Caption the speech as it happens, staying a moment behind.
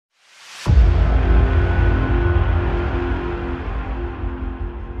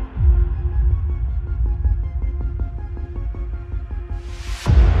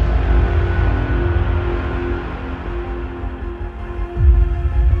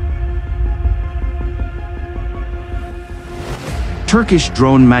Turkish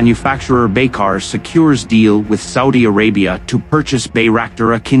drone manufacturer Baykar secures deal with Saudi Arabia to purchase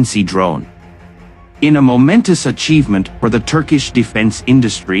Bayraktar Akinci drone. In a momentous achievement for the Turkish defense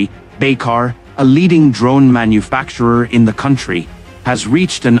industry, Baykar, a leading drone manufacturer in the country, has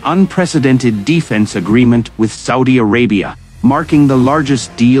reached an unprecedented defense agreement with Saudi Arabia, marking the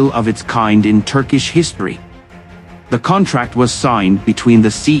largest deal of its kind in Turkish history. The contract was signed between the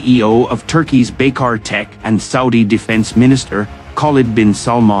CEO of Turkey's Baykar Tech and Saudi Defense Minister, Khalid bin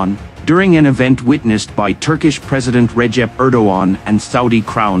Salman, during an event witnessed by Turkish President Recep Erdogan and Saudi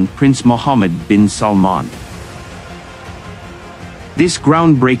Crown Prince Mohammed bin Salman. This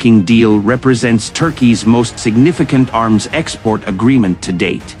groundbreaking deal represents Turkey's most significant arms export agreement to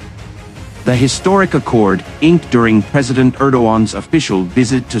date. The historic accord, inked during President Erdogan's official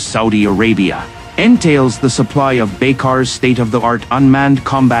visit to Saudi Arabia, entails the supply of Baykar's state-of-the-art unmanned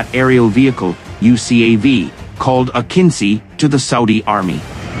combat aerial vehicle, UCAV, called Akinci, to the Saudi army.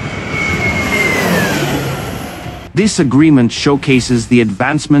 This agreement showcases the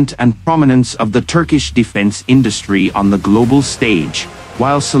advancement and prominence of the Turkish defense industry on the global stage,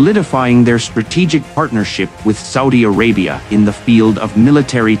 while solidifying their strategic partnership with Saudi Arabia in the field of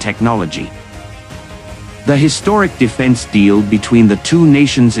military technology. The historic defense deal between the two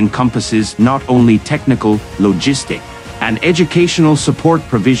nations encompasses not only technical, logistic, and educational support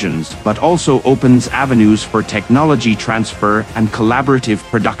provisions but also opens avenues for technology transfer and collaborative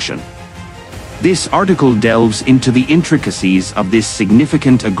production. This article delves into the intricacies of this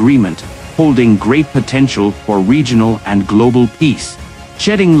significant agreement, holding great potential for regional and global peace,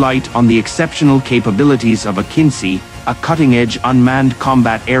 shedding light on the exceptional capabilities of Akinci, a cutting-edge unmanned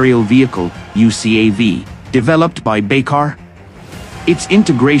combat aerial vehicle, UCAV, developed by Baykar. Its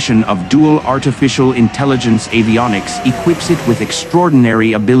integration of dual artificial intelligence avionics equips it with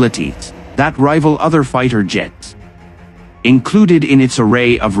extraordinary abilities that rival other fighter jets. Included in its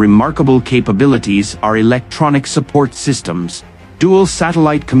array of remarkable capabilities are electronic support systems, dual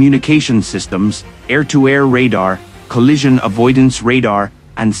satellite communication systems, air-to-air radar, collision avoidance radar,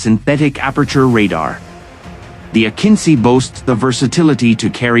 and synthetic aperture radar. The Akinci boasts the versatility to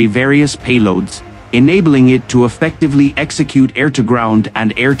carry various payloads, enabling it to effectively execute air-to-ground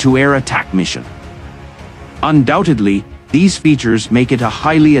and air-to-air attack missions. Undoubtedly, these features make it a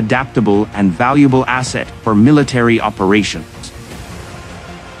highly adaptable and valuable asset for military operations.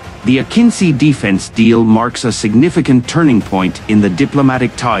 The Akinci defense deal marks a significant turning point in the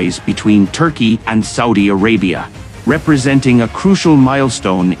diplomatic ties between Turkey and Saudi Arabia, representing a crucial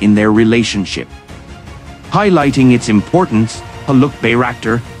milestone in their relationship. Highlighting its importance, Haluk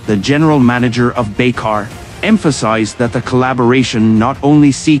Bayraktar, the general manager of Baykar, emphasized that the collaboration not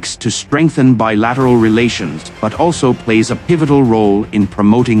only seeks to strengthen bilateral relations but also plays a pivotal role in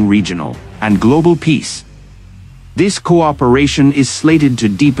promoting regional and global peace. This cooperation is slated to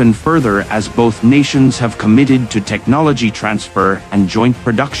deepen further as both nations have committed to technology transfer and joint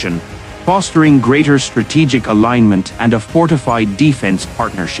production, fostering greater strategic alignment and a fortified defense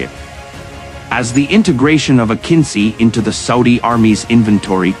partnership. As the integration of Akinci into the Saudi Army's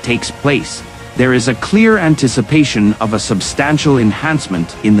inventory takes place, there is a clear anticipation of a substantial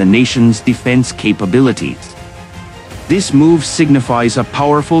enhancement in the nation's defense capabilities. This move signifies a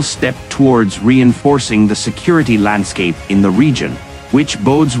powerful step towards reinforcing the security landscape in the region, which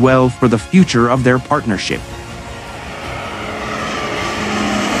bodes well for the future of their partnership.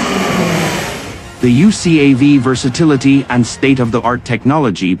 The UCAV versatility and state-of-the-art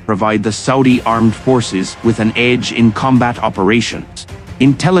technology provide the Saudi armed forces with an edge in combat operations,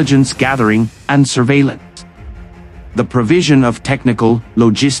 intelligence gathering, and surveillance. The provision of technical,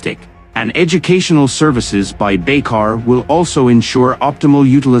 logistic, and educational services by Baykar will also ensure optimal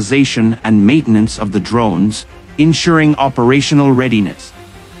utilization and maintenance of the drones, ensuring operational readiness.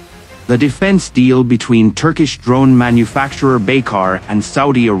 The defense deal between Turkish drone manufacturer Baykar and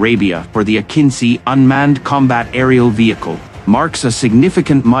Saudi Arabia for the Akinci unmanned combat aerial vehicle marks a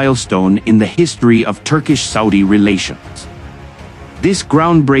significant milestone in the history of Turkish-Saudi relations. This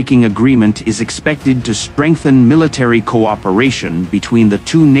groundbreaking agreement is expected to strengthen military cooperation between the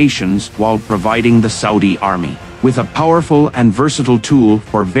two nations while providing the Saudi army with a powerful and versatile tool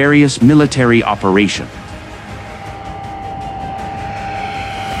for various military operations.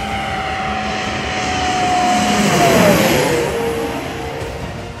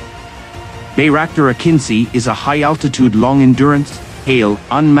 Bayraktar Akinci is a high-altitude long-endurance, hail,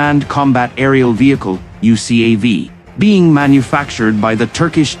 unmanned combat aerial vehicle, UCAV, being manufactured by the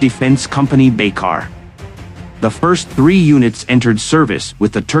Turkish defense company Baykar. The first 3 units entered service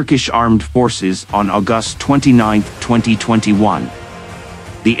with the Turkish Armed Forces on August 29, 2021.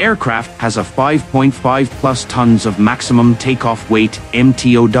 The aircraft has a 5.5 plus tons of maximum takeoff weight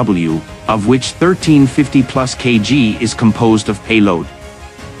 (MTOW), of which 1350 plus kg is composed of payload.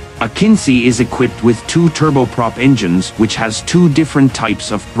 Akinci is equipped with two turboprop engines which has two different types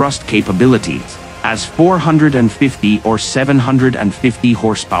of thrust capabilities, as 450 or 750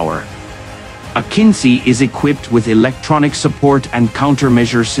 horsepower. Akinci is equipped with electronic support and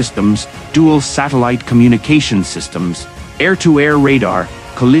countermeasure systems, dual satellite communication systems, air-to-air radar,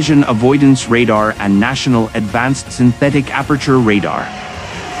 collision avoidance radar and National Advanced Synthetic Aperture Radar.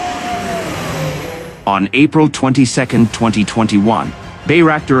 On April 22, 2021,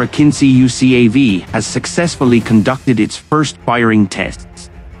 Bayraktar Akinci UCAV has successfully conducted its first firing tests.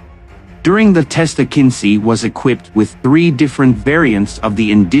 During the test, Akinci was equipped with three different variants of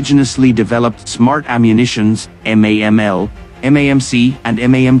the indigenously developed Smart Ammunitions MAML, MAMC and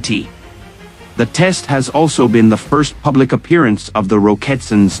MAMT. The test has also been the first public appearance of the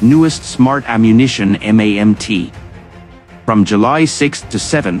Roketsan's newest Smart Ammunition MAMT. From July 6 to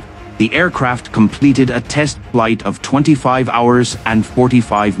 7, the aircraft completed a test flight of 25 hours and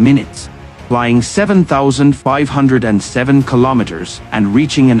 45 minutes, flying 7,507 kilometers and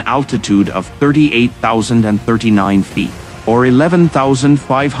reaching an altitude of 38,039 feet, or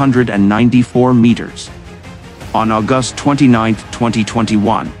 11,594 meters. On August 29,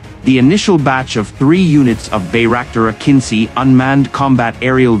 2021, the initial batch of 3 units of Bayraktar Akinci unmanned combat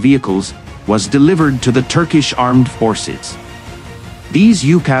aerial vehicles was delivered to the Turkish armed forces. These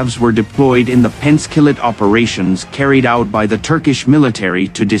UCAVs were deployed in the Pençkilit operations carried out by the Turkish military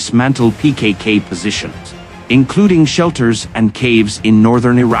to dismantle PKK positions, including shelters and caves in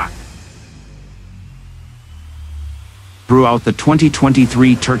northern Iraq. Throughout the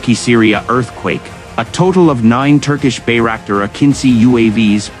 2023 Turkey-Syria earthquake, a total of 9 Turkish Bayraktar Akinci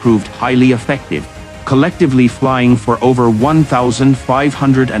UAVs proved highly effective, collectively flying for over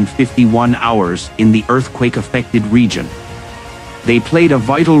 1,551 hours in the earthquake-affected region. They played a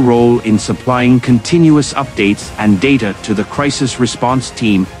vital role in supplying continuous updates and data to the crisis response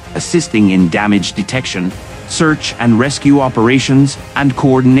team, assisting in damage detection, search and rescue operations, and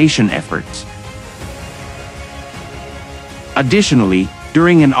coordination efforts. Additionally,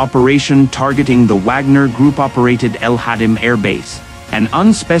 during an operation targeting the Wagner Group-operated El Hadim Air Base, an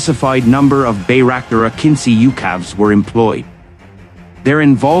unspecified number of Bayraktar Akinci UCAVs were employed. Their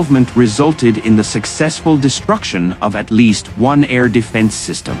involvement resulted in the successful destruction of at least one air defense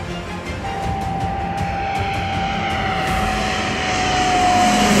system.